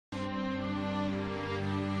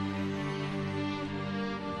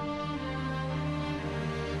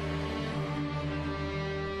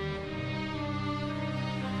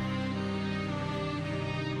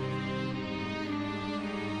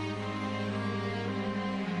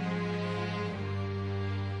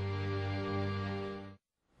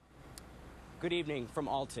Good evening from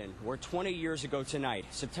Alton, where 20 years ago tonight,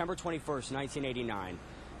 September 21st, 1989,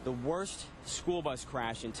 the worst school bus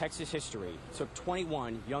crash in Texas history took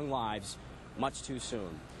 21 young lives much too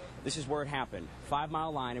soon. This is where it happened, 5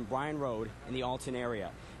 Mile Line and Bryan Road in the Alton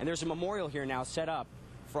area. And there's a memorial here now set up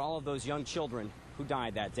for all of those young children who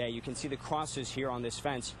died that day. You can see the crosses here on this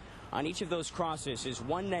fence. On each of those crosses is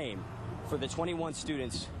one name for the 21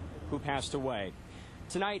 students who passed away.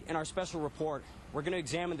 Tonight, in our special report, we're going to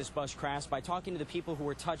examine this bus crash by talking to the people who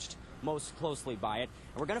were touched most closely by it.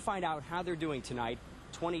 And we're going to find out how they're doing tonight,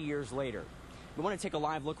 20 years later. We want to take a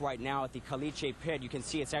live look right now at the Caliche pit. You can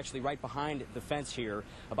see it's actually right behind the fence here,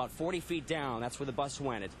 about 40 feet down. That's where the bus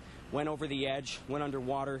went. It went over the edge, went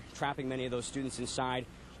underwater, trapping many of those students inside.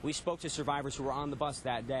 We spoke to survivors who were on the bus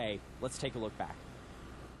that day. Let's take a look back.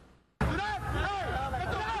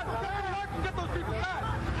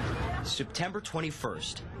 September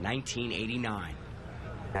 21st, 1989.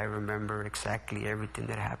 I remember exactly everything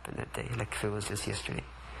that happened that day, like if it was just yesterday.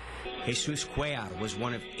 Jesus Cuellar was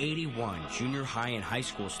one of 81 junior high and high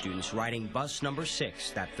school students riding bus number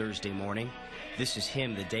 6 that Thursday morning. This is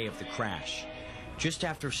him the day of the crash. Just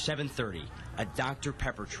after 7:30, a Dr.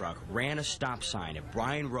 Pepper truck ran a stop sign at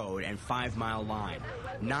Bryan Road and 5 Mile Line,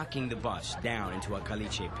 knocking the bus down into a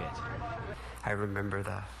caliche pit. I remember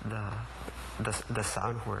the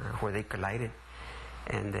sound where they collided,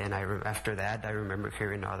 and then after that I remember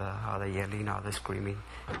hearing all the yelling, all the screaming.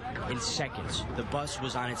 In seconds, the bus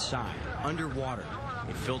was on its side, underwater.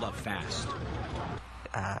 It filled up fast.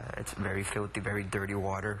 It's very filthy, very dirty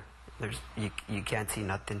water. You can't see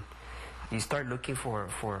nothing. You start looking for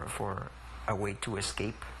a way to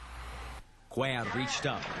escape. Cuellar reached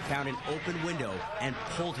up, found an open window, and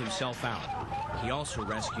pulled himself out. He also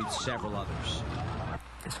rescued several others.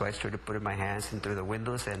 So I started putting my hands in through the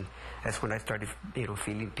windows, and that's when I started,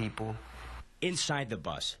 feeling people. Inside the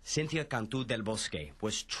bus, Cynthia Cantu del Bosque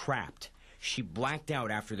was trapped. She blacked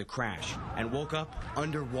out after the crash and woke up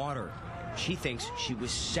underwater. She thinks she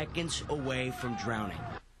was seconds away from drowning.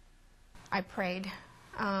 I prayed.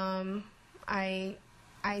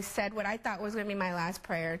 I said what I thought was going to be my last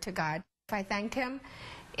prayer to God. I thanked him,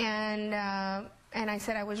 and I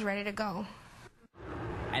said I was ready to go.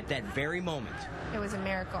 At that very moment, it was a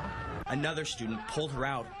miracle. Another student pulled her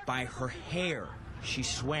out by her hair. She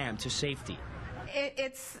swam to safety.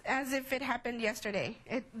 It's as if it happened yesterday.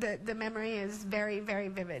 The memory is very, very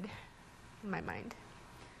vivid in my mind.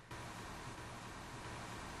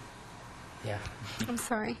 Yeah. I'm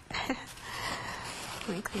sorry.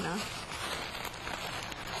 Let me clean up.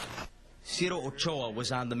 Ciro Ochoa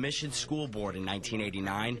was on the Mission School Board in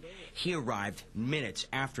 1989. He arrived minutes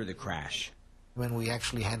after the crash. When we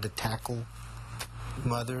actually had to tackle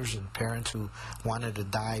mothers and parents who wanted to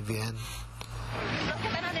dive in.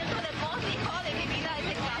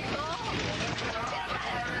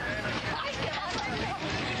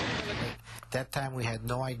 That time we had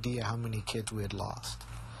no idea how many kids we had lost.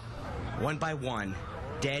 One by one,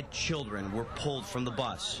 dead children were pulled from the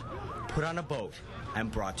bus, put on a boat, and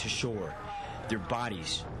brought to shore. Their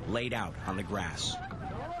bodies laid out on the grass.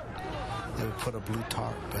 They would put a blue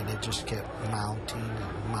tarp, and it just kept mounting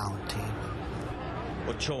and mounting.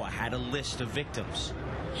 Ochoa had a list of victims.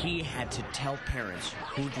 He had to tell parents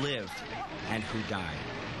who'd lived and who died.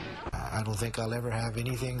 I don't think I'll ever have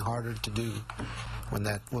anything harder to do. When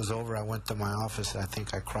that was over, I went to my office. I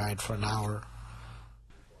think I cried for an hour.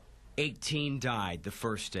 18 died the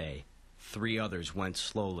first day. 3 others went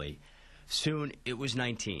slowly. Soon it was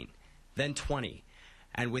 19, then 20,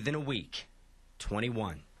 and within a week,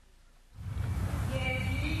 21.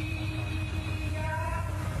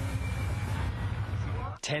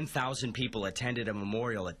 Ten 10,000 people attended a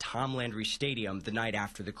memorial at Tom Landry Stadium the night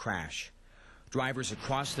after the crash. Drivers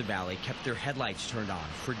across the valley kept their headlights turned on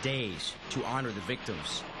for days to honor the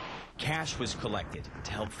victims. Cash was collected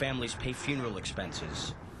to help families pay funeral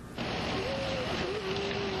expenses.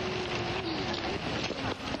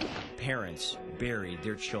 Parents buried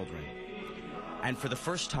their children. And for the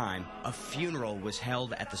first time, a funeral was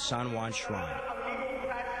held at the San Juan Shrine.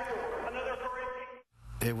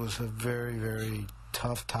 It was a very, very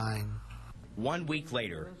tough time. 1 week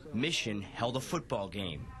later, Mission held a football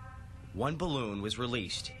game. 1 balloon was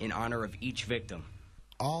released in honor of each victim.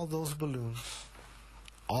 All those balloons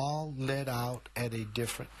all let out at a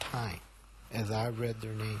different time as I read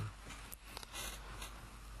their name.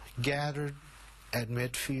 Gathered at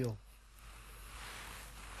midfield.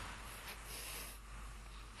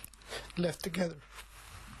 Left together.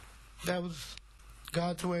 That was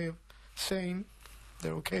God's way of saying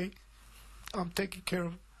they're okay. I'm taking care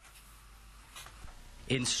of them.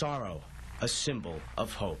 In sorrow, a symbol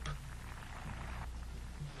of hope.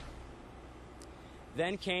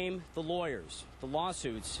 Then came the lawyers, the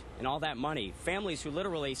lawsuits, and all that money. Families who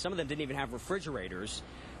literally, some of them didn't even have refrigerators.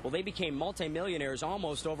 Well, they became multimillionaires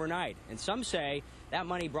almost overnight. And some say that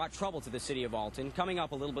money brought trouble to the city of Alton. Coming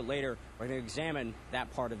up a little bit later, we're going to examine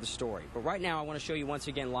that part of the story. But right now, I want to show you once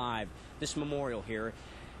again live this memorial here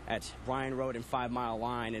at Bryan Road and 5 Mile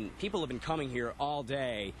Line. And people have been coming here all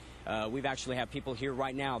day. We've actually have people here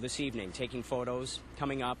right now this evening taking photos,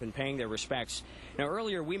 coming up and paying their respects. Now,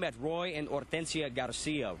 earlier we met Roy and Hortensia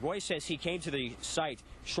Garcia. Roy says he came to the site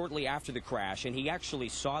shortly after the crash, and he actually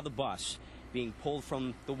saw the bus being pulled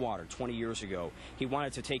from the water 20 years ago. He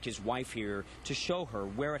wanted to take his wife here to show her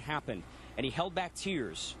where it happened, and he held back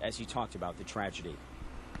tears as he talked about the tragedy.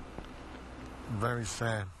 Very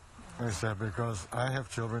sad, because I have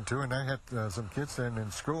children too, and I had some kids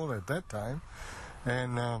in school at that time,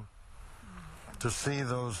 and to see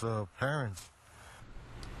those parents.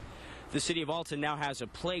 The city of Alton now has a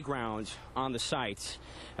playground on the site,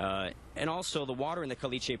 and also the water in the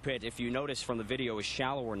caliche pit, if you notice from the video, is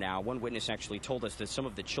shallower now. One witness actually told us that some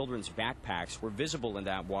of the children's backpacks were visible in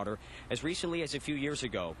that water as recently as a few years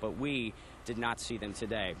ago, but we did not see them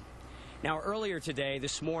today. Now, earlier today,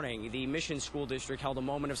 this morning, the Mission School District held a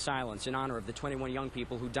moment of silence in honor of the 21 young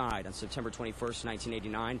people who died on September 21st,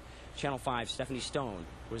 1989. Channel 5's Stephanie Stone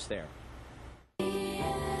was there.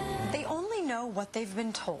 They only know what they've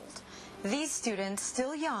been told. These students,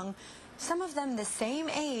 still young, some of them the same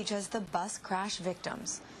age as the bus crash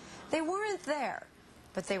victims. They weren't there,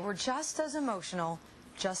 but they were just as emotional,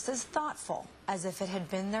 just as thoughtful as if it had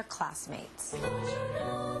been their classmates.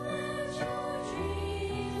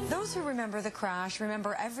 Those who remember the crash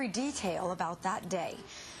remember every detail about that day.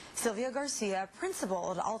 Sylvia Garcia,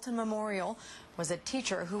 principal at Alton Memorial, was a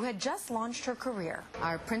teacher who had just launched her career.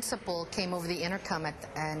 Our principal came over the intercom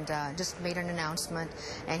and just made an announcement,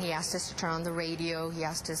 and he asked us to turn on the radio. He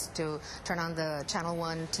asked us to turn on the Channel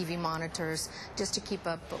 1 TV monitors just to keep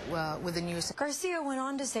up with the news. Garcia went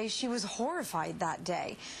on to say she was horrified that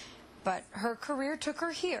day, but her career took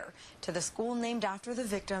her here, to the school named after the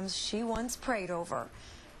victims she once prayed over.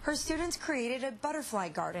 Her students created a butterfly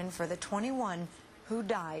garden for the 21 who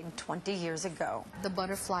died 20 years ago. The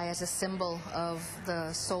butterfly is a symbol of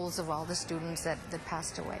the souls of all the students that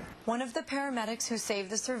passed away. One of the paramedics who saved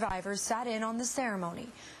the survivors sat in on the ceremony.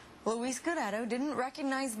 Luis Guerrero didn't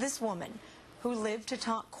recognize this woman, who lived to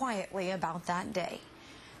talk quietly about that day.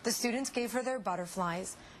 The students gave her their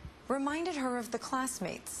butterflies, reminded her of the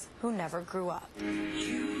classmates who never grew up.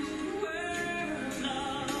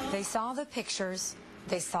 They saw the pictures,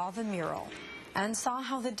 they saw the mural, and saw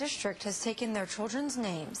how the district has taken their children's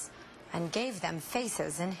names and gave them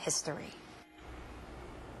faces in history.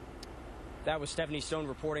 That was Stephanie Stone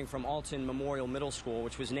reporting from Alton Memorial Middle School,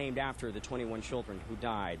 which was named after the 21 children who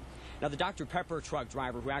died. Now, the Dr. Pepper truck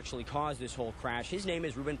driver who actually caused this whole crash, his name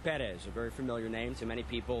is Ruben Perez, a very familiar name to many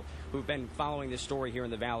people who've been following this story here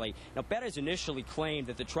in the Valley. Now, Perez initially claimed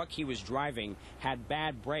that the truck he was driving had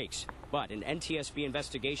bad brakes, but an NTSB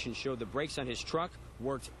investigation showed the brakes on his truck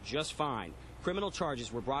worked just fine. Criminal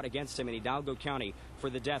charges were brought against him in Hidalgo County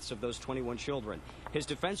for the deaths of those 21 children. His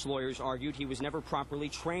defense lawyers argued he was never properly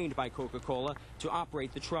trained by Coca-Cola to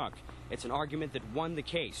operate the truck. It's an argument that won the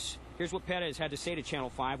case. Here's what Perez had to say to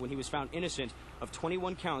Channel 5 when he was found innocent of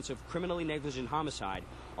 21 counts of criminally negligent homicide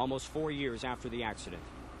almost 4 years after the accident.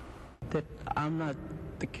 That I'm not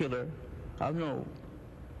the killer. I'm no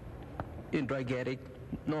drug addict,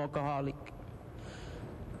 no alcoholic.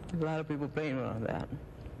 A lot of people blame me on that.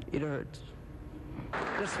 It hurts.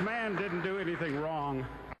 This man didn't do anything wrong.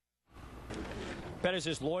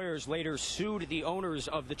 Perez's lawyers later sued the owners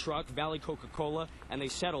of the truck, Valley Coca-Cola, and they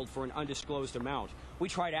settled for an undisclosed amount. We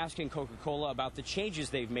tried asking Coca-Cola about the changes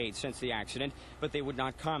they've made since the accident, but they would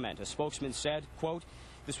not comment. A spokesman said, quote,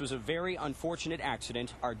 "This was a very unfortunate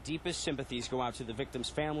accident. Our deepest sympathies go out to the victims'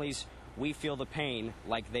 families. We feel the pain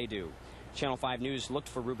like they do." Channel 5 News looked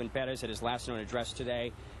for Ruben Perez at his last known address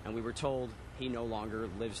today, and we were told he no longer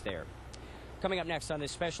lives there. Coming up next on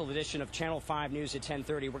this special edition of Channel 5 News at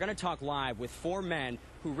 10:30, we're going to talk live with 4 men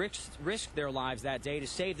who risked their lives that day to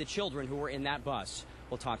save the children who were in that bus.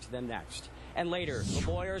 We'll talk to them next. And later, the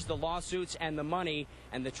lawyers, the lawsuits, and the money,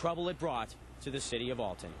 and the trouble it brought to the city of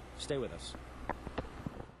Alton. Stay with us.